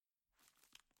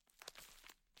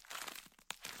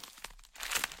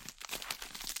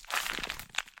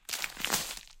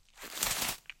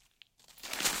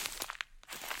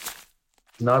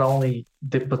not only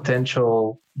the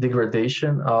potential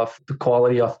degradation of the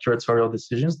quality of curatorial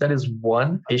decisions. That is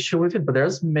one issue with it, but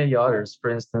there's many others.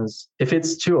 For instance, if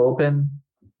it's too open,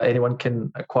 anyone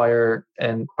can acquire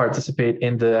and participate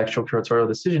in the actual curatorial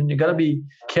decision. You got to be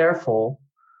careful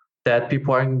that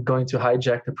people aren't going to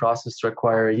hijack the process to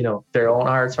acquire, their own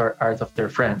art or art of their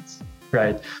friends,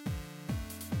 right?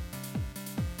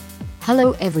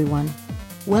 Hello everyone.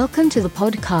 Welcome to the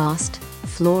podcast,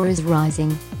 Floor is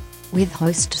Rising, with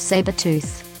host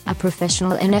Sabertooth, a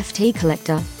professional NFT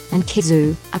collector, and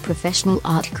Kizu, a professional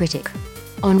art critic.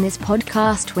 On this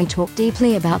podcast we talk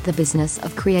deeply about the business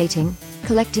of creating,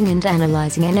 collecting and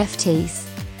analyzing NFTs.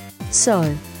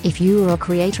 So, if you are a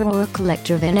creator or a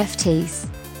collector of NFTs,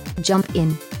 jump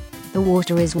in. The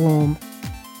water is warm.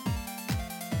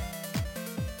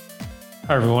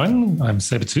 Hi everyone, I'm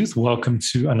Sabertooth. Welcome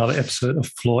to another episode of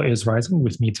Floor is Rising.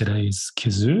 With me today is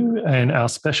Kizu, and our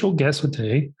special guest for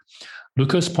today,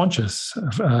 Lucas Pontius.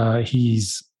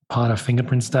 He's part of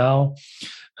Fingerprints DAO,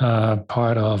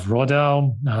 part of Raw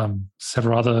DAO,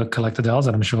 several other collector DAOs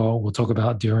that I'm sure we'll talk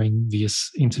about during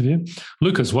this interview.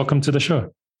 Lucas, welcome to the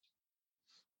show.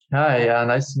 Hi,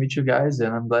 nice to meet you guys,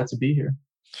 and I'm glad to be here.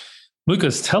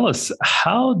 Lucas, tell us,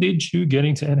 how did you get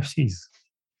into NFTs?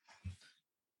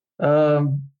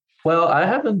 Well, I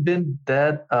haven't been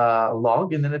that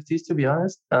long in NFTs, to be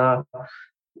honest.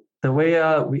 The way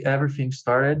everything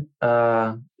started,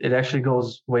 it actually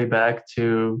goes way back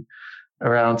to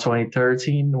around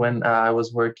 2013 when I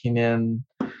was working in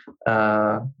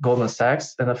Goldman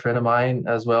Sachs, and a friend of mine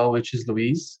as well, which is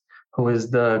Luis, who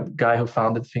is the guy who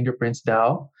founded Fingerprints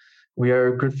DAO. We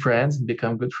are good friends and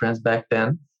become good friends back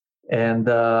then. And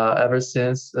ever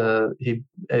since, he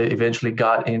eventually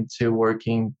got into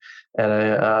working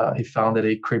at he founded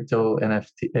a crypto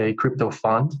NFT, a crypto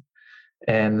fund,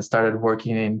 and started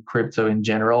working in crypto in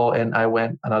general. And I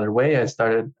went another way. I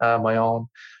started my own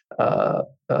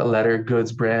leather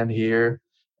goods brand here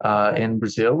in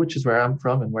Brazil, which is where I'm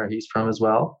from and where he's from as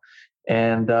well.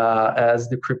 And as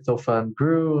the crypto fund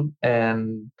grew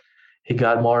and he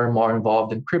got more and more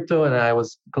involved in crypto, and I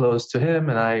was close to him,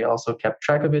 and I also kept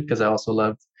track of it because I also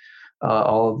loved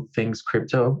all things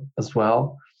crypto as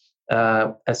well.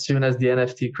 As soon as the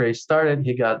NFT craze started,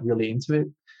 he got really into it,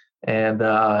 and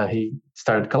he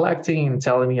started collecting and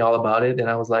telling me all about it.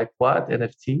 And I was like, "What,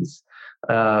 NFTs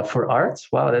for art?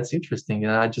 Wow, that's interesting."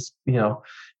 And I just,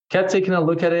 kept taking a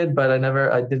look at it, but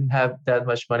I didn't have that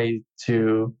much money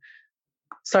to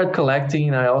start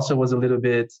collecting. I also was a little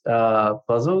bit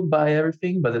puzzled by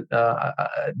everything, but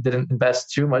I didn't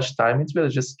invest too much time into it. I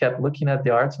just kept looking at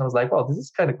the art, and I was like, "Well, this is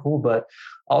kind of cool, but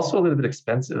also a little bit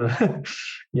expensive,"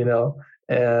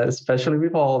 especially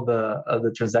with all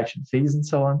the transaction fees and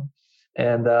so on.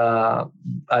 And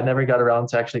I never got around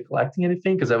to actually collecting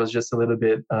anything because I was just a little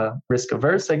bit risk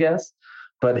averse, I guess.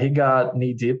 But he got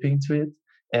knee deep into it,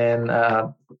 and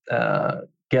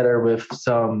together with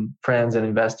some friends and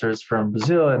investors from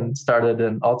Brazil, and started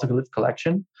an autoglyph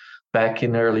collection back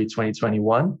in early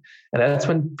 2021. And that's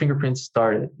when Fingerprints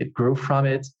started. It grew from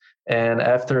it. And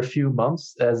after a few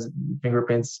months, as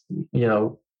Fingerprints,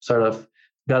 sort of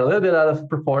got a little bit out of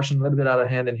proportion, a little bit out of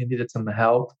hand, and he needed some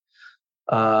help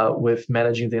with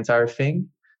managing the entire thing.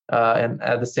 And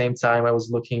at the same time, I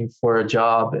was looking for a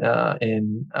job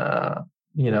in,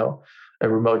 a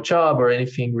remote job or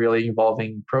anything really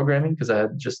involving programming, because I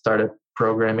had just started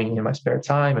programming in my spare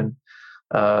time and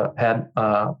had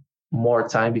more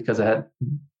time because I had,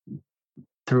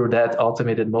 through that,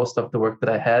 automated most of the work that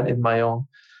I had in my own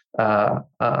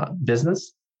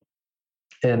business.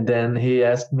 And then he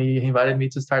invited me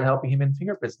to start helping him in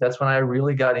Fingerprints. That's when I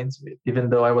really got into it,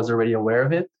 even though I was already aware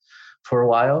of it for a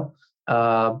while.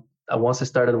 Once I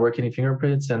started working in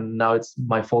Fingerprints, and now it's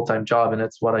my full-time job, and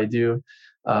it's what I do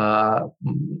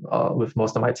with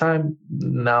most of my time.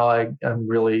 Now I'm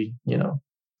really,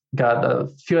 got a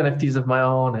few NFTs of my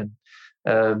own,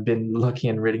 and been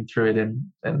looking and reading through it,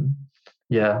 and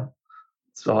yeah,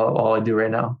 it's all I do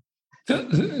right now.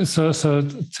 So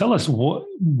tell us,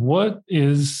 what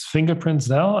is Fingerprints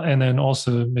DAO, and then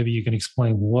also maybe you can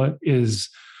explain what is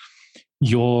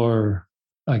your,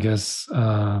 I guess,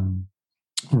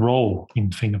 role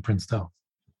in Fingerprints DAO.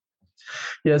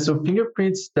 Yeah, so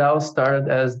Fingerprints DAO started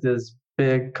as this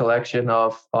big collection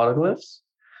of autoglyphs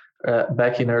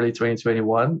back in early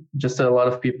 2021. Just a lot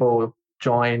of people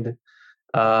joined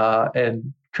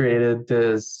and created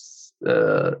this.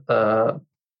 It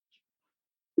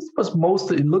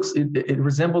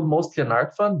resembled mostly an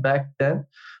art fund back then,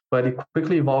 but it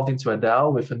quickly evolved into a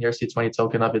DAO with an ERC20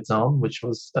 token of its own, which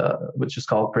is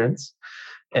called Prints.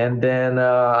 And then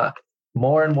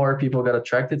more and more people got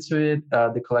attracted to it.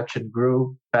 The collection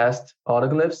grew past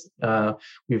autoglyphs.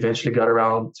 We eventually got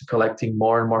around to collecting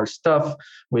more and more stuff,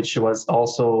 which was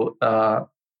also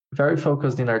very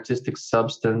focused in artistic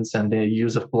substance and the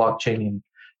use of blockchain in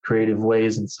creative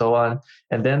ways and so on.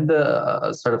 And then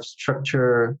the sort of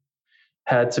structure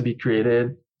had to be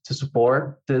created to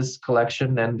support this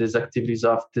collection and these activities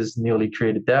of this newly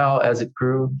created DAO as it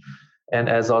grew and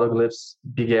as autoglyphs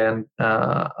began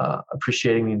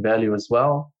appreciating in value as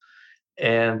well.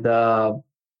 And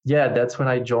yeah, that's when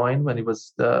I joined, when it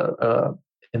was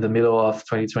in the middle of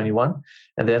 2021.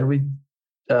 And then we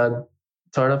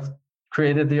sort of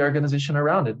created the organization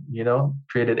around it,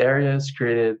 created areas,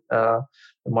 created a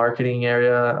marketing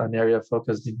area, an area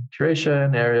focused in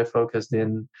curation, area focused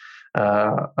in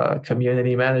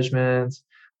community management,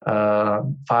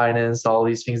 finance, all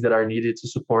these things that are needed to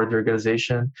support the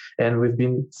organization. And we've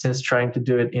been since trying to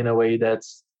do it in a way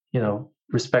that's,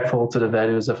 respectful to the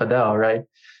values of a DAO, right?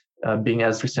 Being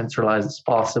as decentralized as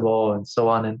possible and so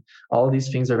on. And all of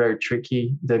these things are very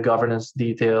tricky. The governance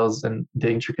details and the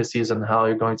intricacies on how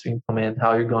you're going to implement,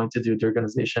 how you're going to do the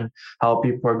organization, how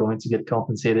people are going to get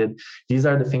compensated. These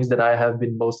are the things that I have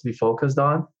been mostly focused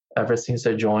on ever since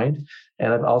I joined.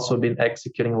 And I've also been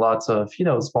executing lots of,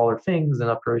 smaller things and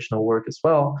operational work as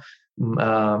well.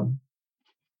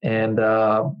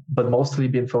 But mostly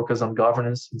been focused on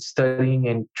governance and studying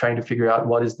and trying to figure out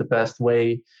what is the best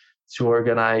way to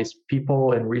organize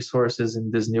people and resources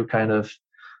in this new kind of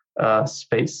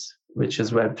space, which is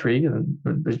Web3, and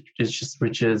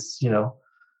which is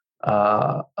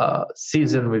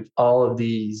seasoned with all of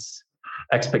these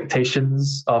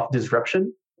expectations of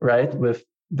disruption, right? With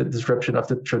the disruption of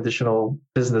the traditional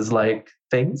business-like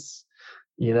things,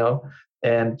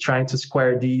 and trying to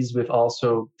square these with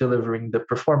also delivering the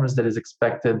performance that is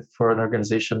expected for an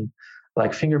organization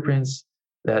like Fingerprints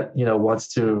that wants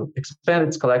to expand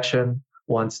its collection,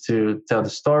 wants to tell the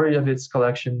story of its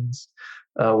collections,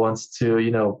 wants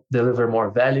to deliver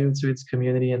more value to its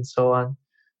community and so on.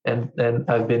 And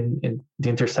I've been in the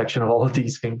intersection of all of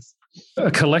these things.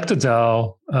 A collector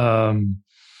DAO,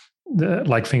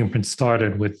 like Fingerprints,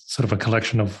 started with sort of a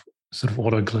collection of sort of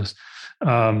autoglyphs.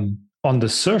 On the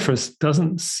surface,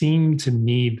 doesn't seem to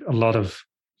need a lot of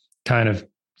kind of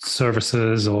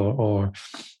services or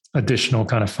additional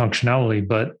kind of functionality,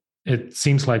 but it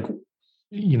seems like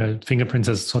Fingerprints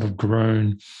has sort of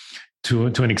grown to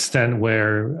an extent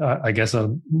where I guess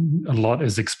a lot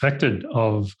is expected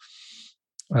of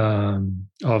the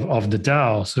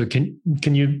DAO. So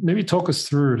can you maybe talk us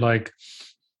through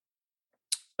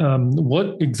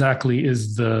what exactly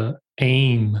is the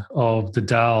aim of the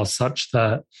DAO, such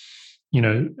that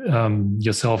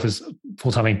yourself as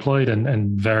full-time employed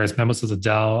and various members of the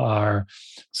DAO are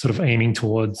sort of aiming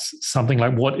towards something?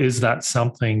 Like, what is that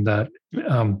something that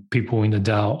people in the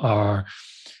DAO are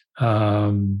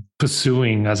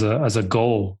pursuing as a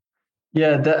goal?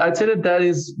 Yeah, I'd say that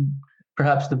is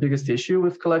perhaps the biggest issue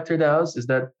with collector DAOs, is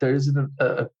that there isn't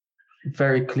a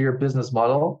very clear business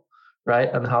model,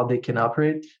 right, on how they can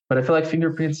operate. But I feel like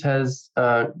Fingerprints has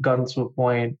gotten to a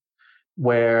point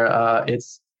where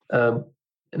it's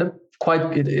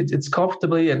it's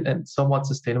comfortably and somewhat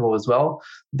sustainable as well.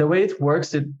 The way it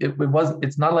works,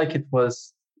 it's not like it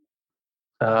was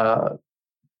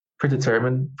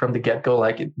predetermined from the get-go.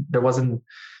 Like it wasn't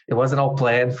all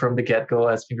planned from the get-go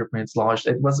as Fingerprints launched.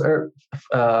 It was in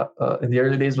the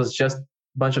early days was just a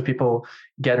bunch of people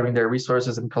gathering their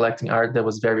resources and collecting art that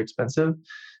was very expensive,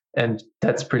 and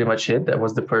that's pretty much it. That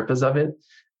was the purpose of it.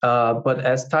 But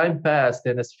as time passed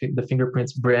and as the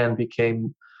Fingerprints brand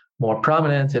became more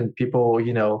prominent and people,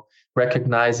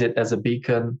 recognize it as a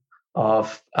beacon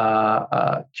of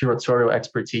curatorial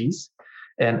expertise,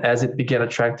 and as it began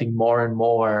attracting more and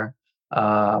more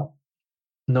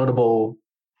notable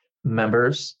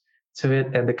members to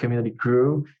it, and the community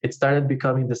grew, it started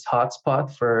becoming this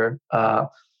hotspot for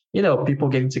people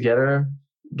getting together,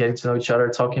 getting to know each other,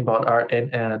 talking about art,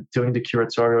 and doing the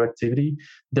curatorial activity.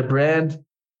 The brand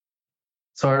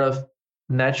sort of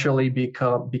naturally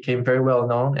became very well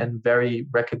known and very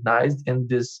recognized in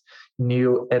this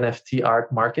new NFT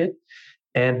art market.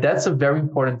 And that's a very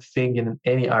important thing in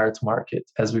any art market,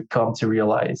 as we come to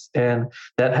realize. And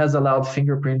that has allowed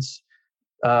Fingerprints,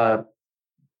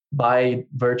 by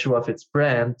virtue of its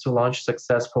brand, to launch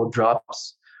successful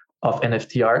drops of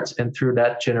NFT art and through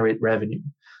that generate revenue.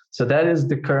 So that is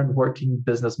the current working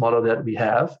business model that we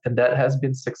have, and that has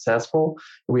been successful.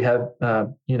 We have,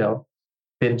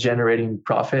 been generating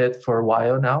profit for a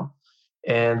while now,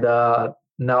 and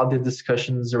now the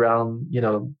discussions around,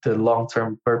 the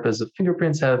long-term purpose of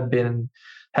Fingerprints have been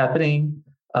happening.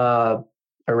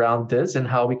 around this and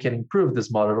how we can improve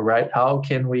this model, right? How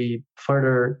can we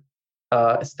further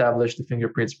establish the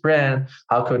Fingerprints brand?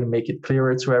 How can we make it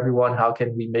clearer to everyone? How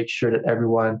can we make sure that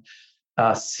everyone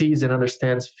sees and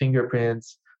understands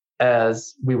Fingerprints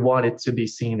as we want it to be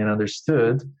seen and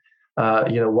understood?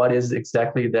 What is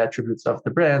exactly the attributes of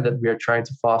the brand that we are trying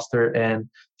to foster? And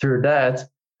through that,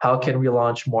 how can we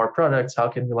launch more products? How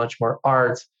can we launch more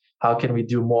art? How can we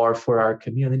do more for our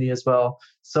community as well?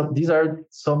 So these are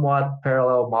somewhat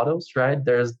parallel models, right?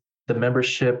 There's the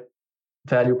membership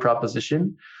value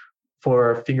proposition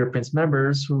for Fingerprints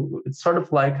members, who it's sort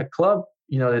of like a club,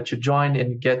 that you join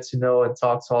and you get to know and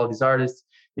talk to all these artists.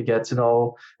 You get to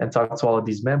know and talk to all of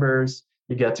these members.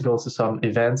 You get to go to some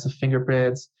events of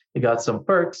Fingerprints. You got some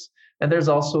perks. And there's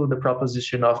also the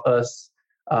proposition of us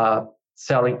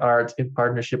selling art in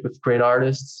partnership with great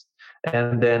artists.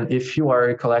 And then if you are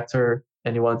a collector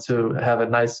and you want to have a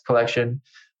nice collection,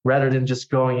 rather than just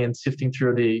going and sifting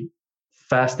through the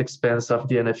fast expense of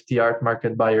the NFT art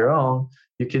market by your own,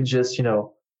 you can just,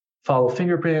 follow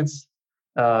Fingerprints,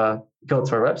 go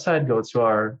to our website, go to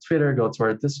our Twitter, go to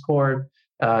our Discord,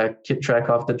 keep track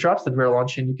of the drops that we're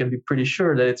launching. You can be pretty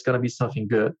sure that it's going to be something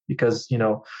good because, we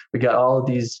got all of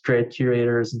these great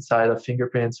curators inside of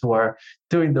Fingerprints who are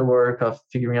doing the work of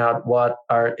figuring out what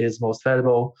art is most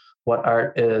valuable, what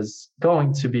art is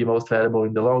going to be most valuable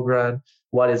in the long run,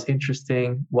 what is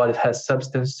interesting, what it has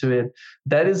substance to it.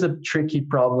 That is a tricky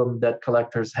problem that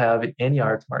collectors have in any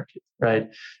art market, right?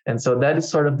 And so that is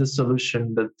sort of the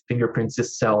solution that Fingerprints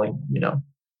is selling,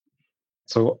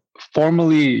 So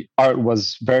formerly, art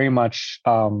was very much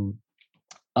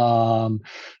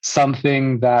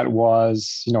something that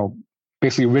was,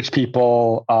 basically rich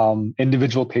people,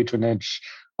 individual patronage.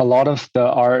 A lot of the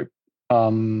art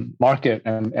market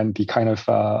and the kind of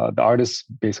the artists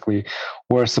basically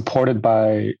were supported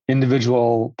by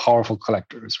individual powerful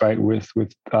collectors, right? With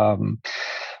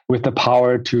the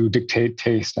power to dictate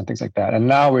taste and things like that. And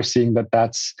now we're seeing that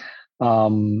that's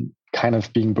kind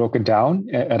of being broken down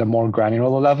at a more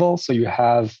granular level. So you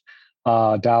have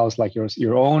DAOs like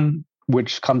your own,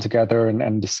 which come together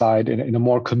and decide in a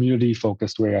more community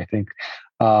focused way, I think,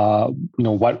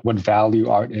 what value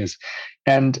art is.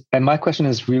 And my question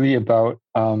is really about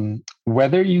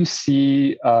whether you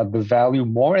see the value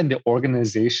more in the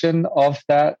organization of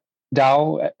that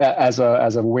DAO as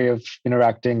a way of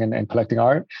interacting and collecting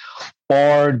art,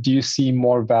 or do you see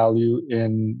more value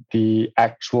in the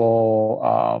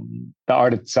actual the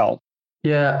art itself?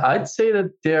 Yeah, I'd say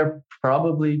that they're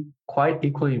probably quite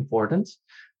equally important.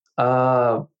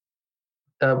 One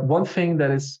thing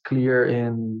that is clear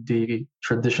in the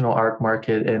traditional art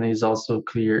market and is also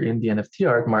clear in the NFT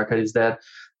art market is that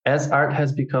as art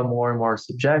has become more and more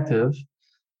subjective,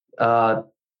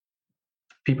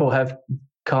 people have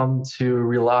come to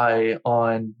rely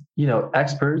on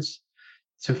experts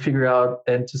to figure out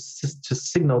and to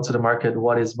signal to the market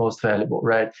what is most valuable,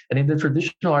 right? And in the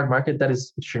traditional art market, that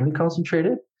is extremely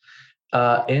concentrated.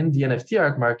 In the NFT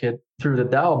art market, through the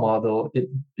DAO model, it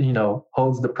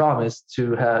holds the promise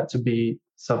to be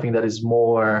something that is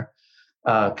more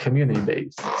community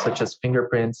based, such as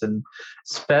Fingerprints, and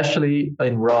especially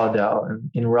in Raw DAO. And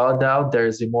in Raw DAO, there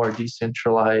is a more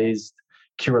decentralized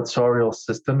curatorial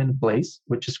system in place,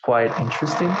 which is quite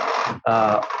interesting.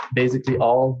 Basically,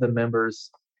 all the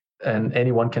members and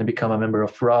anyone can become a member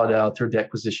of Raw DAO through the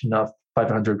acquisition of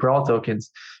 500 Raw tokens,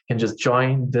 can just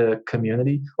join the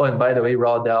community. Oh, and by the way,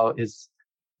 Raw DAO is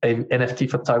a NFT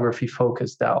photography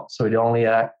focused DAO, so it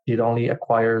only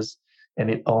acquires and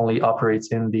it only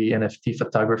operates in the NFT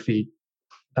photography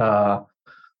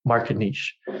market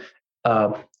niche.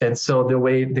 And so the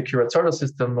way the curatorial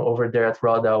system over there at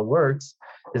Raw DAO works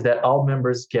is that all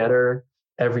members gather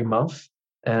every month,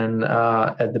 and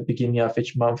at the beginning of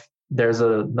each month, there's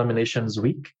a nominations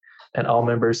week, and all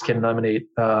members can nominate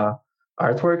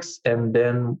artworks, and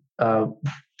then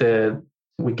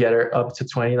we gather up to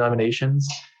 20 nominations,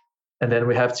 and then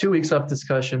we have 2 weeks of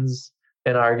discussions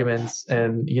and arguments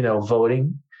and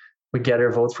voting. We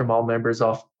gather votes from all members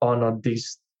on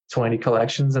these 20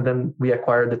 collections, and then we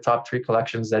acquire the top 3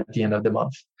 collections at the end of the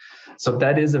month. So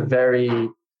that is a very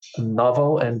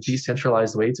novel and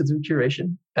decentralized way to do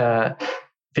curation.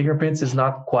 Fingerprints is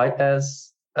not quite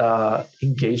as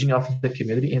engaging of the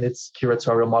community in its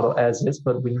curatorial model as is,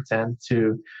 but we intend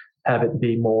to have it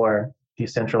be more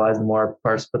decentralized and more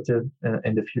participative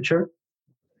in the future.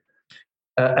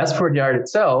 As for the art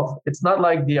itself, it's not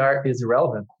like the art is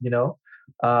irrelevant,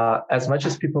 as much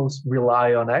as people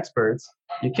rely on experts,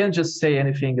 you can't just say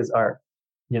anything is art,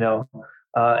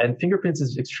 and Fingerprints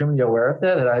is extremely aware of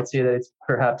that. And I'd say that it's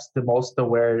perhaps the most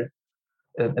aware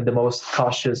and the most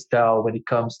cautious DAO when it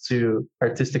comes to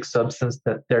artistic substance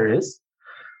that there is.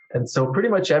 And so pretty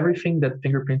much everything that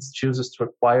Fingerprints chooses to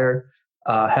acquire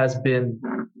has been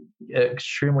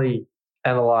extremely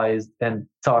analyzed and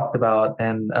talked about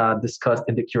and discussed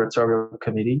in the curatorial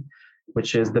committee,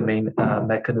 which is the main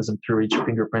mechanism through which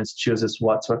Fingerprints chooses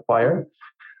what to acquire.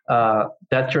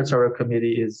 That curatorial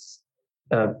committee is,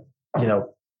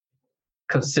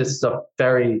 consists of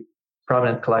very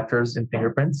prominent collectors in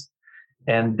Fingerprints,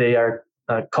 and they are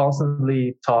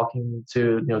constantly talking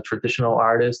to traditional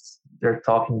artists. They're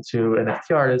talking to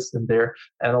NFT artists, and they're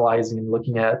analyzing and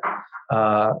looking at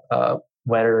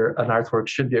whether an artwork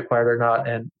should be acquired or not,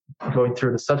 and going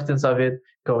through the substance of it,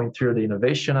 going through the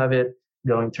innovation of it,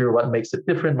 going through what makes it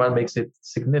different, what makes it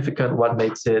significant, what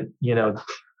makes it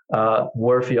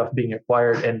worthy of being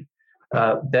acquired. And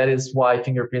that is why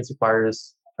Fingerprints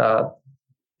acquires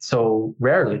so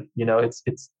rarely.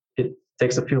 It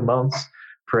takes a few months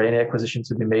for any acquisition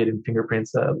to be made in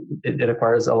Fingerprints. It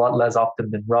acquires a lot less often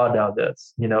than RawDAO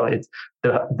does. It's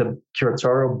the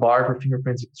curatorial bar for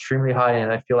Fingerprints is extremely high,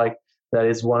 and I feel like that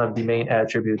is one of the main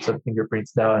attributes of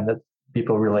Fingerprints DAO, and that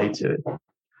people relate to it.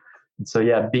 And so,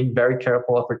 yeah, being very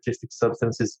careful of artistic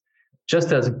substance is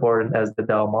just as important as the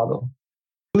DAO model.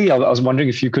 I was wondering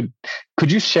if you could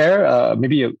you share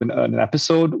maybe an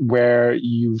episode where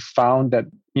you found that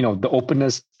the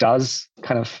openness does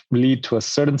kind of lead to a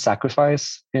certain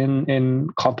sacrifice in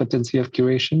competency of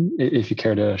curation, if you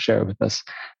care to share it with us.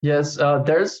 Yes,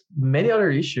 there's many other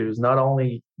issues, not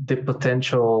only the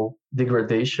potential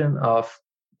degradation of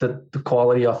the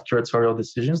quality of curatorial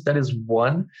decisions. That is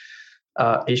one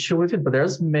issue with it, but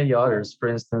there's many others. For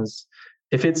instance,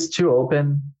 if it's too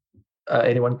open,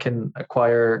 anyone can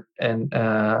acquire and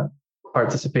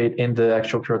participate in the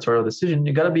actual curatorial decision.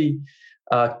 You got to be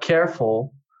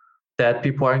careful that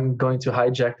people aren't going to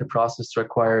hijack the process to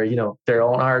acquire, their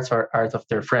own art or art of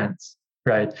their friends,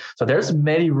 right? So there's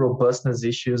many robustness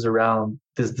issues around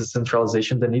this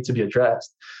decentralization that need to be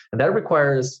addressed, and that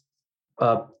requires,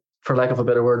 for lack of a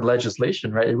better word,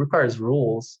 legislation, right? It requires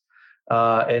rules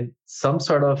and some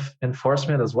sort of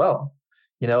enforcement as well.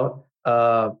 If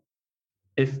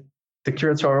the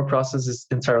curatorial process is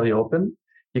entirely open,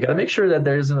 you got to make sure that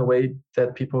there isn't a way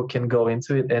that people can go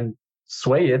into it and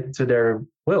sway it to their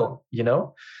will,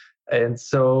 And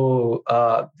so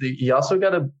you also got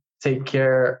to take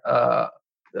care,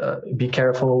 be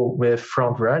careful with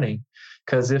front running,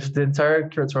 because if the entire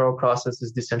curatorial process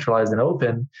is decentralized and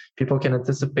open, people can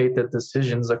anticipate that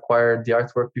decisions acquire the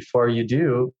artwork before you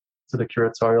do to the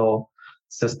curatorial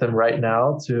system right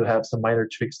now, to have some minor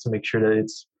tweaks to make sure that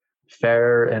it's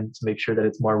fair and to make sure that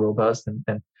it's more robust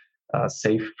and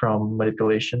safe from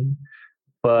manipulation.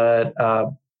 But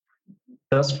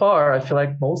thus far, I feel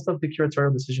like most of the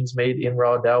curatorial decisions made in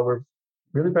RawDAO were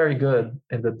really very good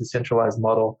in the decentralized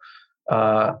model.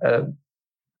 But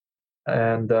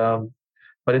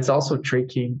it's also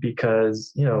tricky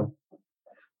because,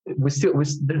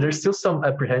 there's still some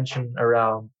apprehension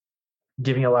around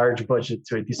giving a large budget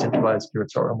to a decentralized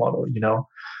curatorial model,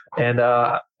 and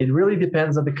it really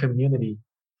depends on the community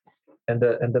and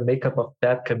the makeup of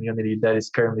that community that is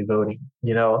currently voting.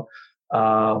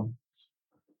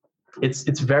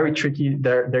 It's very tricky.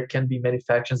 There can be many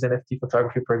factions in NFT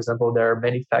photography, for example. There are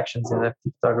many factions in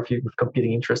NFT photography with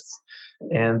competing interests,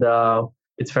 and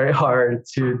it's very hard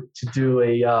to do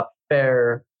a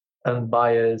fair,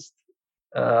 unbiased,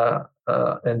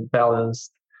 and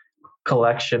balanced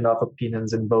collection of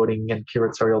opinions and voting and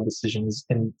curatorial decisions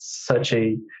in such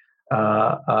a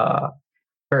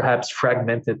perhaps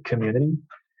fragmented community.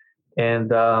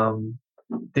 And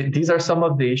these are some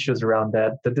of the issues around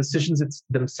that. The decisions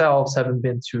themselves haven't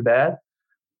been too bad,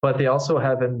 but they also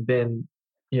haven't been,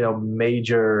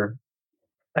 major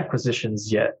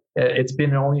acquisitions yet. It's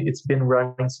been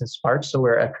running since March, so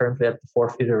we're currently at the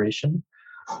 4th iteration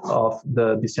of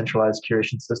the decentralized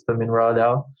curation system in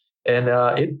RawDAO. And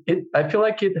I feel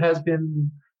like it has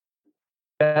been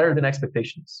better than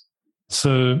expectations.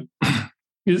 So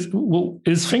is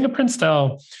Fingerprints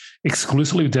DAO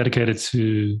exclusively dedicated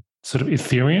to sort of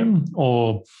Ethereum,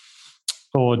 or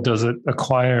does it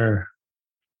acquire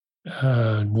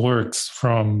works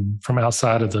from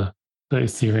outside of the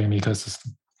Ethereum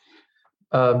ecosystem?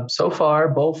 So far,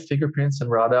 both Fingerprints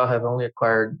and RawDAO have only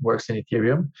acquired works in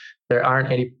Ethereum. There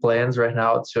aren't any plans right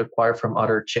now to acquire from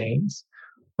other chains.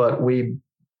 But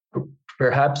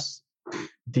perhaps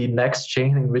the next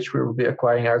chain in which we will be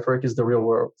acquiring artwork is the real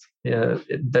world. There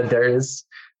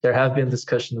have been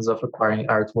discussions of acquiring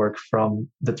artwork from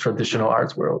the traditional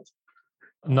art world.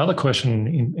 Another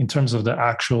question in terms of the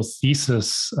actual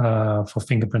thesis for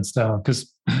Fingerprints DAO,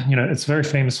 because it's very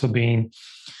famous for being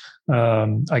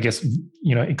I guess,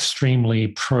 extremely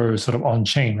pro sort of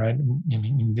on-chain, right?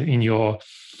 In your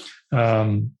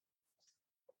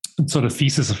sort of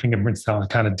thesis of Fingerprint DAO, it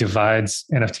kind of divides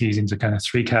NFTs into kind of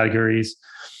three categories,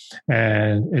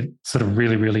 and it sort of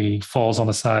really, really falls on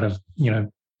the side of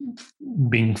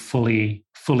being fully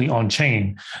on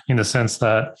chain, in the sense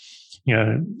that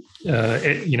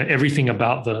everything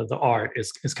about the art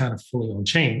is kind of fully on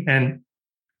chain. And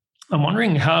I'm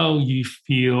wondering how you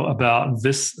feel about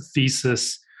this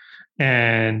thesis,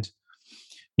 and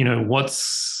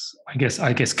what's I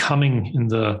guess coming in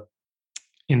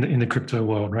the crypto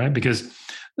world, right? Because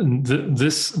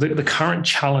the current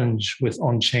challenge with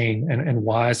on-chain and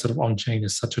why sort of on-chain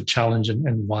is such a challenge,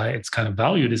 and why it's kind of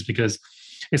valued, is because,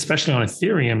 especially on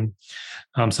Ethereum,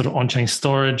 sort of on-chain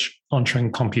storage, on-chain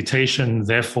computation,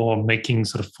 therefore making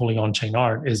sort of fully on-chain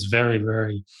art is very,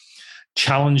 very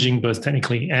challenging, both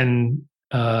technically and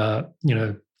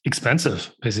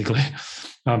expensive, basically,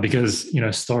 because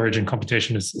storage and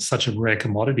computation is such a rare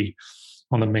commodity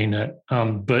on the mainnet.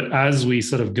 But as we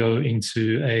sort of go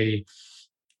into a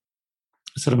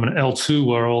sort of an L2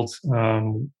 world,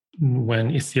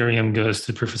 when Ethereum goes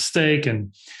to proof of stake,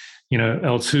 and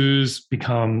L2s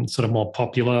become sort of more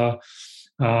popular,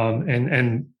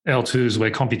 and L2s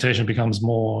where computation becomes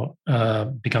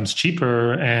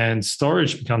cheaper and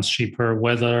storage becomes cheaper,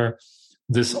 whether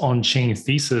this on-chain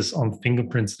thesis on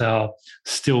Fingerprints DAO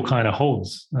still kind of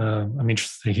holds. I'm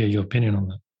interested to hear your opinion on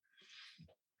that.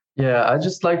 Yeah, I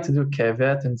just like to do a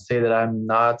caveat and say that I'm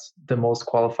not the most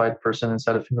qualified person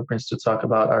inside of Fingerprints to talk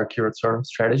about our curatorial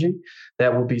strategy.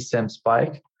 That will be Sam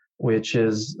Spike, which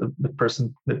is the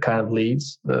person that kind of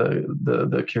leads the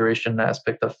curation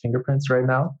aspect of Fingerprints right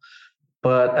now.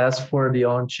 But as for the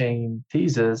on-chain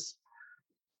thesis,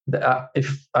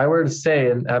 if I were to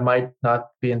say, and I might not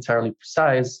be entirely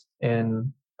precise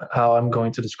in how I'm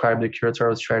going to describe the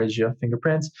curatorial strategy of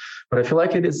Fingerprints, but I feel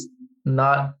like it is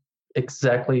not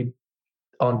exactly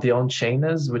on the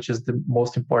on-chainness, which is the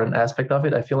most important aspect of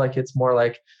it. I feel like it's more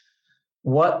like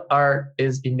what art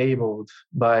is enabled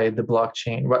by the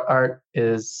blockchain, what art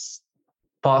is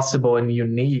possible and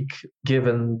unique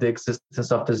given the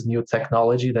existence of this new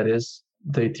technology that is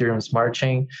the Ethereum Smart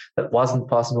Chain, that wasn't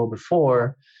possible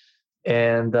before,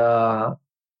 and that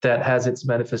has its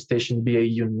manifestation be a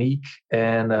unique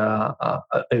and a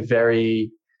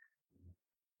very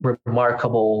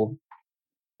remarkable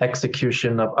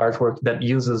execution of artwork that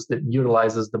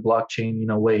utilizes the blockchain in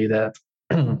a way that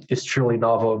is truly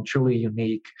novel, truly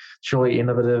unique, truly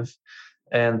innovative.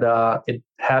 And it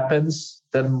happens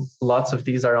that lots of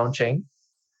these are on chain,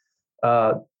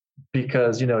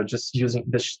 because just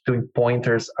doing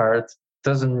pointers art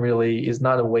is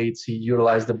not a way to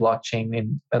utilize the blockchain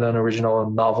in an original,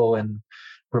 novel, and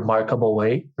remarkable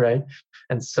way, right?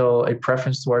 And so a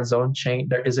preference towards on-chain,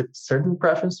 there is a certain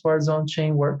preference towards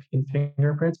on-chain work in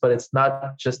Fingerprints, but it's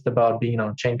not just about being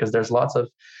on-chain, because there's lots of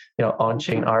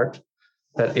on-chain art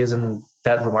that isn't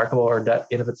that remarkable or that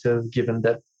innovative, given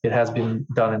that it has been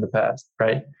done in the past,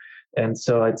 right? And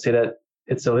so I'd say that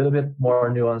it's a little bit more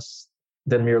nuanced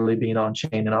than merely being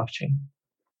on-chain and off-chain.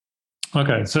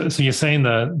 Okay, so you're saying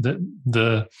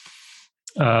the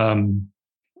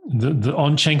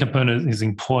on-chain component is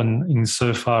important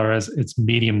insofar as it's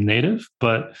medium native,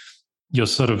 but you're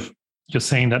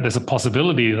saying that there's a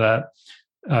possibility that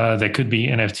there could be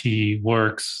NFT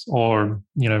works or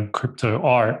crypto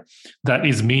art that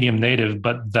is medium native,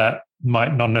 but that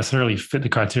might not necessarily fit the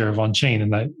criteria of on-chain,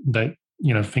 and that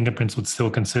Fingerprints would still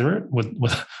consider it.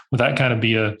 Would that kind of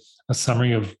be a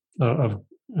summary of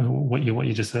what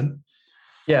you just said?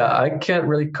 Yeah, I can't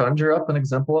really conjure up an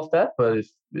example of that, but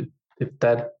if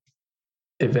that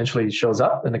eventually shows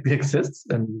up and it exists,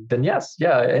 and then yes,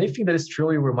 yeah, anything that is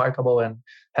truly remarkable and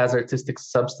has artistic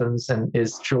substance and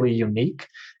is truly unique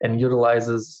and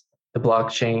utilizes the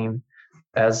blockchain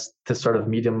as the sort of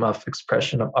medium of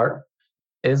expression of art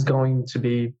is going to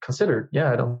be considered.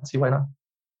 Yeah, I don't see why not.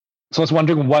 So I was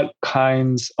wondering what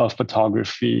kinds of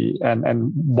photography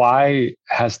and why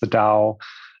has the DAO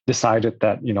decided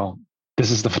that this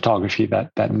is the photography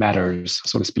that matters,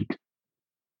 so to speak?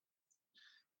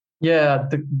 Yeah,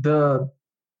 the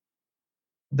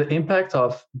impact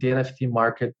of the NFT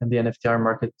market and the NFT art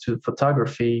market to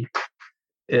photography,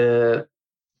 they're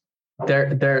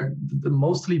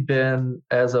mostly been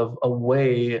as of a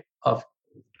way of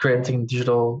granting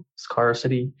digital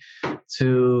scarcity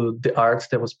to the art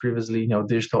that was previously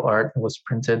digital art and was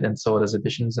printed and sold as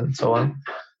editions and so on.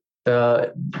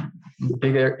 The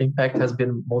bigger impact has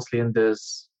been mostly in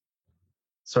this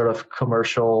sort of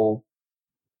commercial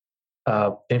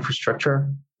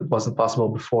infrastructure that wasn't possible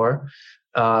before.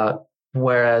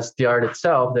 whereas the art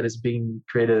itself that is being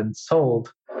created and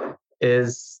sold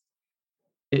is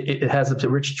it has a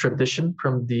rich tradition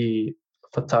from the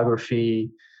photography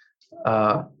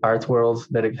art world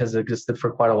that it has existed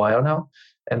for quite a while now,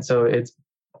 and so it's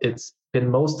been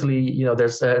mostly, you know,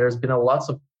 there's been a lots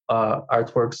of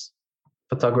artworks,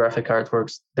 photographic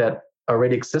artworks that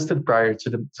already existed prior to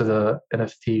the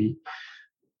NFT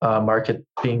market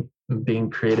being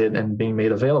created and being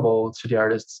made available to the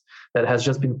artists, that has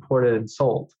just been ported and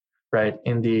sold right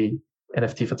in the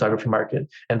NFT photography market,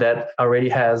 and that already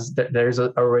has there's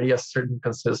already a certain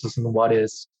consensus on what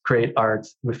is great art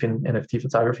within NFT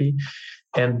photography,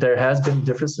 and there has been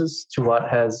differences to what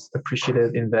has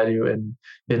appreciated in value and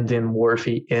been deemed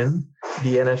worthy in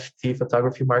the NFT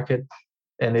photography market,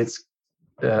 and it's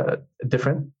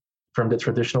different from the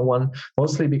traditional one,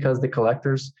 mostly because the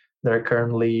collectors that are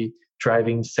currently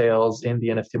driving sales in the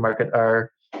NFT market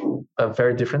are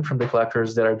very different from the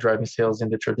collectors that are driving sales in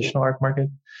the traditional art market.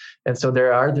 And so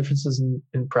there are differences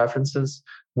in preferences.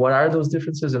 What are those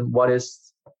differences, and what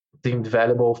is deemed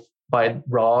valuable by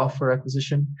RAW for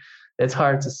acquisition? It's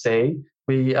hard to say.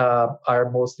 We are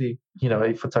mostly, you know,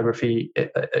 a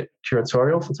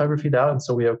curatorial photography DAO, and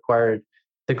so we acquired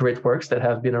the great works that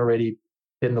have already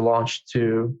been launched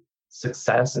to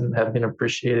success and have been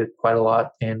appreciated quite a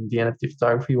lot in the NFT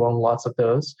photography. We own lots of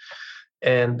those,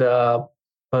 and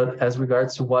but as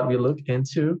regards to what we look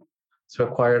into to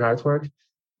acquire an artwork,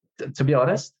 to be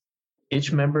honest,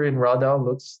 each member in RAW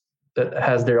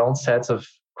has their own sets of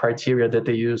criteria that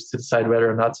they use to decide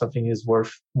whether or not something is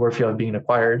worthy of being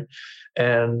acquired.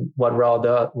 And what RAW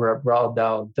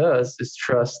does is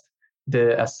trust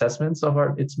the assessments of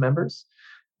its members,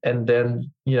 and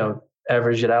then, you know,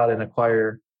 average it out and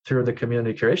acquire through the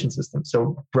community curation system.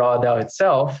 So RAW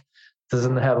itself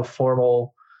doesn't have a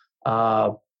formal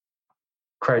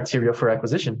criteria for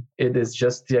acquisition. It is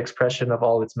just the expression of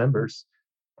all its members,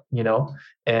 you know.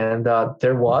 And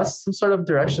there was some sort of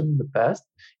direction in the past.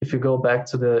 If you go back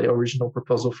to the original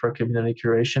proposal for community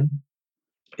curation,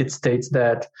 it states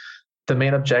that the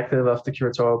main objective of the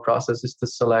curatorial process is to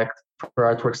select for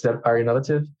artworks that are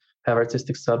innovative, have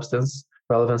artistic substance,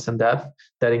 relevance, and depth,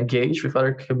 that engage with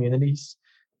other communities,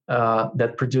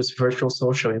 that produce virtual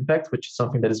social impact, which is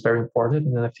something that is very important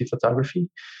in NFT photography,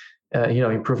 you know,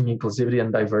 improving inclusivity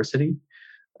and diversity,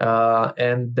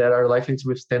 and that are likely to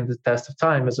withstand the test of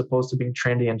time, as opposed to being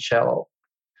trendy and shallow.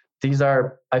 I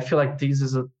feel like this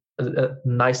is a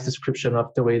nice description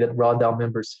of the way that RAW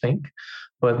members think,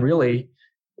 but really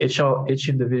each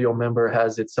individual member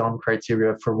has its own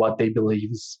criteria for what they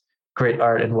believe is great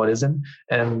art and what isn't,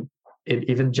 and it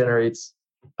even generates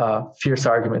fierce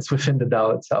arguments within the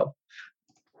DAO itself.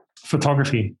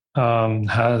 Photography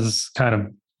has kind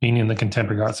of been in the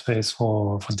contemporary art space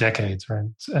for decades, right?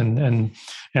 And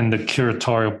the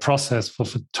curatorial process for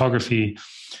photography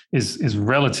is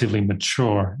relatively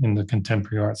mature in the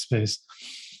contemporary art space.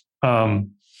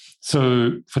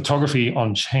 So photography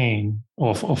on chain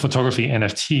or photography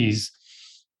NFTs,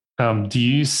 do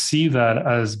you see that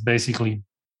as basically,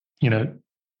 you know,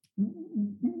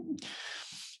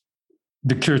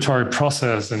 the curatorial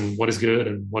process and what is good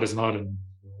and what is not, and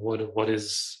what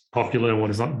is popular and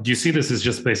what is not? Do you see this as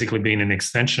just basically being an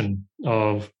extension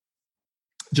of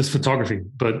just photography,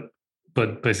 but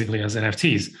basically as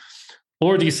NFTs?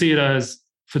 Or do you see it as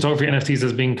photography NFTs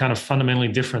as being kind of fundamentally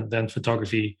different than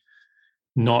photography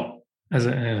not as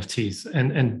an NFTs?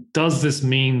 And does this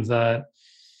mean that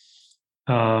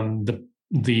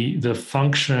the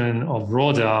function of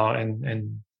RAW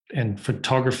and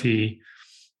photography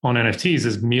on NFTs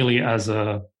is merely as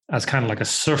kind of like a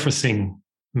surfacing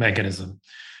mechanism,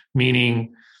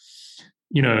 meaning,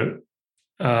 you know,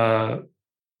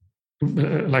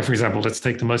 like for example, let's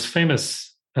take the most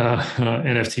famous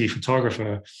NFT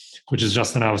photographer, which is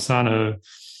Justin Aversano.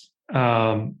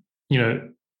 You know,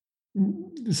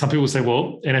 some people say,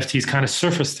 well, NFTs kind of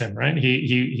surfaced him, right?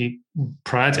 He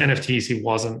prior to NFTs, he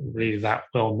wasn't really that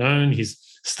well known. His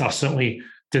stuff certainly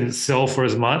didn't sell for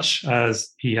as much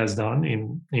as he has done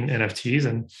in NFTs,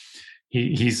 and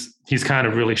he's kind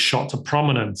of really shot to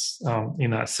prominence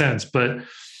in that sense. But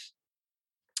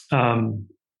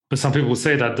some people will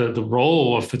say that the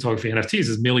role of photography NFTs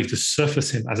is merely to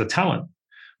surface him as a talent,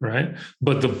 right?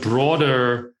 But the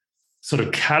broader sort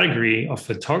of category of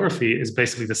photography is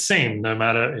basically the same, no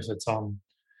matter if it's on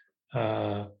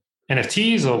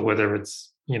NFTs or whether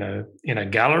it's, you know, in a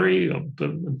gallery.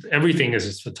 Everything is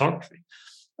just photography.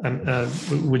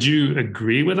 Would you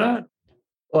agree with that?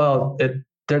 Well,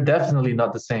 they're definitely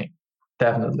not the same.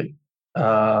 Definitely.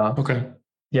 Okay.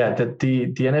 Yeah,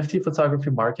 the NFT photography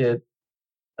market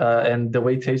and the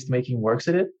way taste making works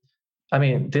in it. I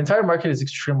mean, the entire market is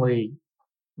extremely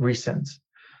recent.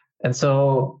 And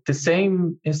so the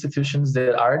same institutions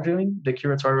that are doing the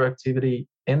curatorial activity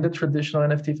in the traditional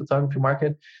NFT photography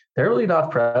market, they're really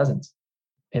not present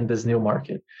in this new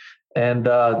market. And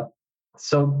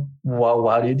so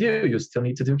what do? You still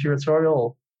need to do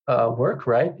curatorial work,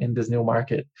 right, in this new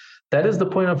market. That is the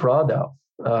point of RawDAO.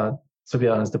 To be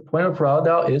honest, the point of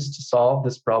RawDAO is to solve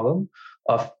this problem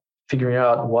of figuring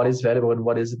out what is valuable and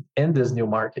what is in this new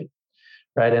market,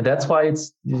 right? And that's why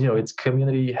its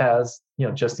community has,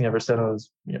 Justin Everson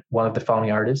was one of the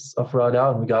founding artists of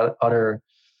RawDAO, and we got other,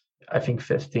 I think,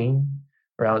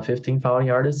 around 15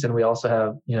 founding artists, and we also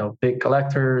have big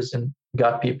collectors, and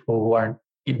got people who aren't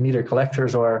neither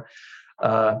collectors or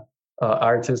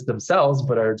artists themselves,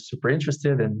 but are super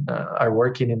interested and are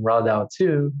working in RawDAO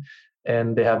too,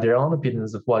 and they have their own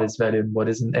opinions of what is valued and what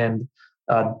isn't. And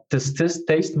this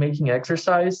taste-making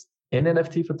exercise in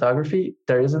NFT photography,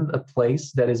 there isn't a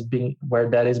place where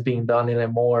that is being done in a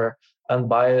more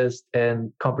unbiased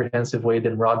and comprehensive way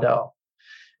than RawDAO.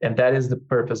 And that is the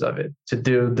purpose of it, to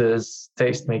do this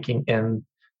taste-making in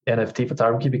NFT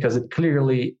photography, because it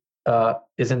clearly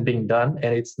isn't being done,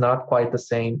 and it's not quite the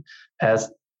same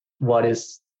as what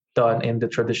is done in the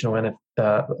traditional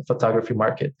photography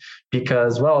market.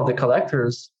 Because, the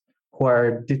collectors who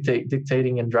are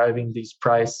dictating and driving these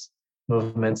price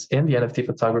movements in the NFT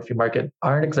photography market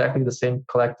aren't exactly the same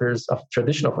collectors of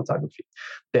traditional photography.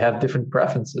 They have different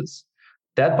preferences.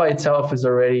 That by itself is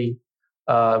already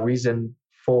a reason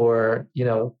for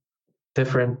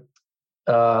different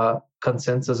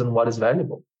consensus on what is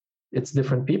valuable. It's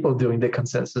different people doing the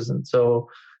consensus, and so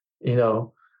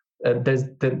there's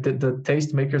the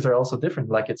taste makers are also different.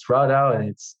 Like it's RawDAO and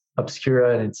it's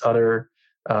Obscura and it's other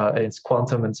it's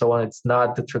Quantum and so on. It's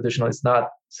not the traditional. It's not,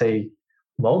 say,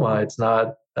 MoMA. It's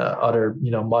not other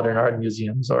modern art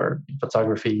museums or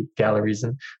photography galleries,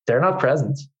 and they're not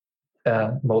present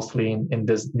mostly in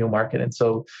this new market. And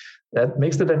so that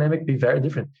makes the dynamic be very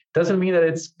different. Doesn't mean that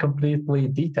it's completely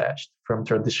detached from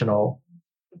traditional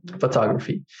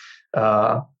photography.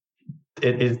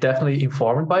 It is definitely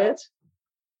informed by it,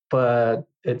 but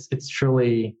it's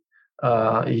truly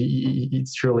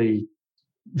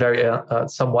very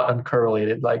somewhat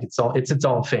uncorrelated. Like it's its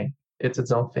own thing. It's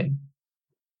its own thing.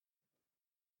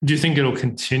 Do you think it'll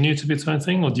continue to be its own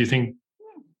thing, or do you think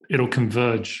it'll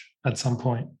converge at some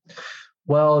point?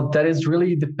 Well, that is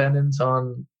really dependent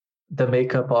on the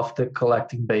makeup of the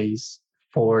collecting base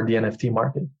for the NFT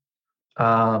market.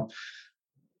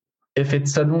 If it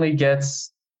suddenly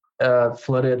gets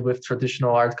flooded with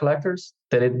traditional art collectors,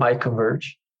 then it might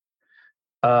converge.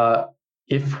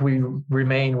 If we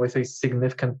remain with a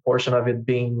significant portion of it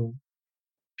being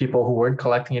people who weren't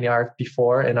collecting any art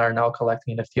before and are now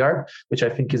collecting NFT art, which I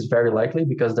think is very likely,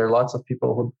 because there are lots of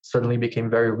people who suddenly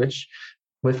became very rich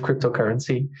with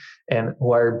cryptocurrency and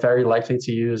who are very likely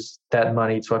to use that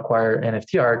money to acquire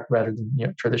NFT art rather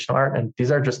than traditional art. And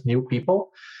these are just new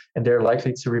people, and they're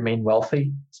likely to remain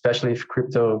wealthy, especially if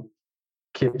crypto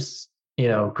keeps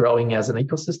growing as an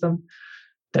ecosystem.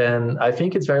 Then I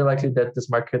think it's very likely that this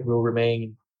market will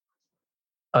remain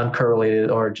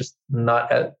uncorrelated, or just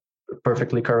not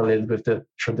perfectly correlated with the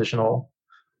traditional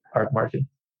art market.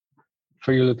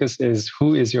 For you, Lucas,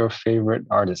 who is your favorite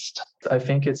artist? I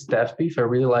think it's Daft Beef. I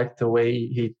really like the way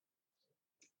he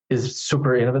is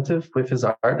super innovative with his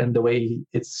art, and the way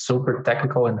it's super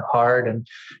technical and hard, and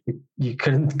you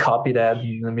couldn't copy that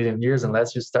in a million years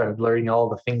unless you started learning all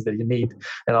the things that you need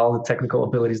and all the technical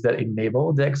abilities that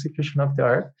enable the execution of the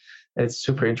art. And it's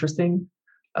super interesting.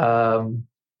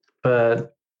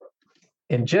 But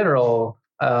in general,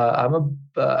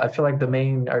 I feel like the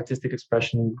main artistic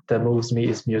expression that moves me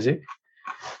is music.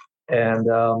 And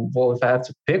if I have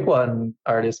to pick one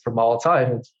artist from all time,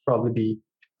 it'd probably be,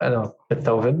 I don't know,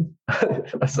 Beethoven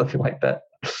or something like that.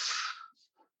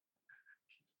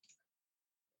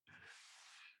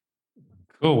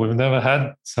 Cool. We've never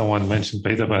had someone mention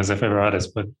Beethoven as their favorite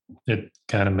artist, but it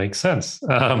kind of makes sense.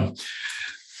 All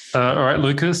right,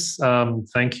 Lucas,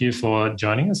 thank you for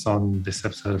joining us on this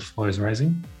episode of Floor is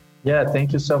Rising. Yeah,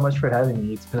 thank you so much for having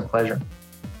me. It's been a pleasure.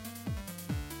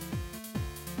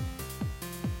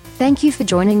 Thank you for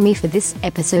joining me for this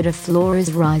episode of Floor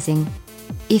is Rising.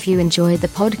 If you enjoyed the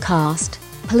podcast,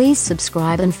 please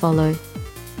subscribe and follow.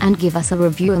 And give us a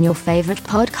review on your favorite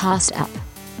podcast app.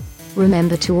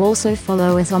 Remember to also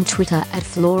follow us on Twitter at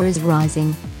Floor is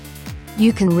Rising.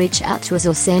 You can reach out to us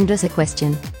or send us a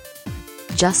question.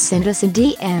 Just send us a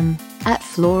DM at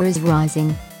Floor is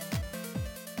Rising.